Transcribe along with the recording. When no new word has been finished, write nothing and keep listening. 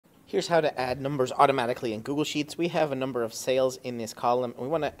Here's how to add numbers automatically in Google Sheets. We have a number of sales in this column, and we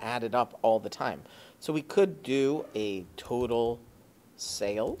want to add it up all the time. So we could do a total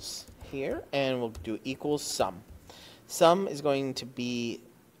sales here, and we'll do equals sum. Sum is going to be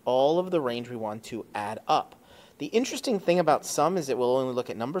all of the range we want to add up. The interesting thing about sum is it will only look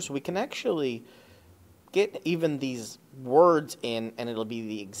at numbers, so we can actually get even these words in, and it'll be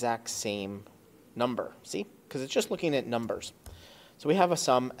the exact same number. See? Because it's just looking at numbers. So we have a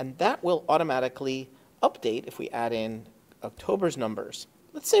sum, and that will automatically update if we add in October's numbers.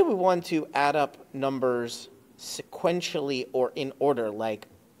 Let's say we want to add up numbers sequentially or in order, like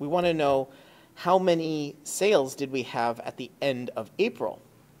we want to know how many sales did we have at the end of April.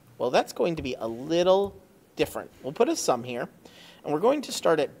 Well, that's going to be a little different. We'll put a sum here, and we're going to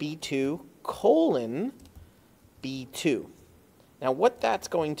start at B2 colon B2. Now what that's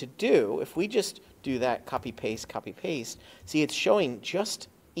going to do, if we just do that copy paste, see it's showing just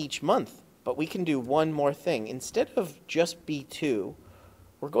each month, but we can do one more thing. Instead of just B2,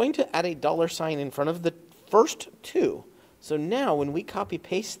 we're going to add a $sign in front of the first two. So now when we copy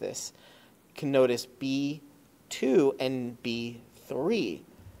paste this, you can notice B2 and B3.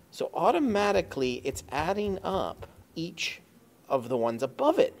 So automatically it's adding up each of the ones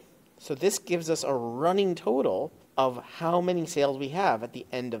above it. So this gives us a running total of how many sales we have at the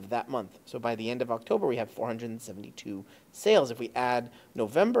end of that month. So by the end of October, we have 472 sales. If we add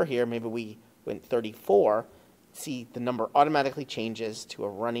November here, maybe we went 34, see the number automatically changes to a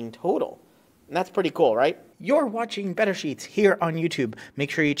running total. And that's pretty cool, right? You're watching Better Sheets here on YouTube.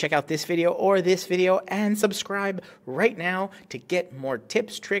 Make sure you check out this video or this video and subscribe right now to get more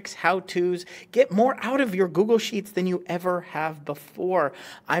tips, tricks, how-tos, get more out of your Google Sheets than you ever have before.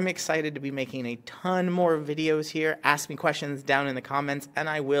 I'm excited to be making a ton more videos here. Ask me questions down in the comments and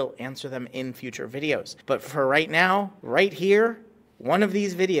I will answer them in future videos. But for right now, right here, one of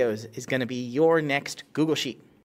these videos is going to be your next Google Sheet.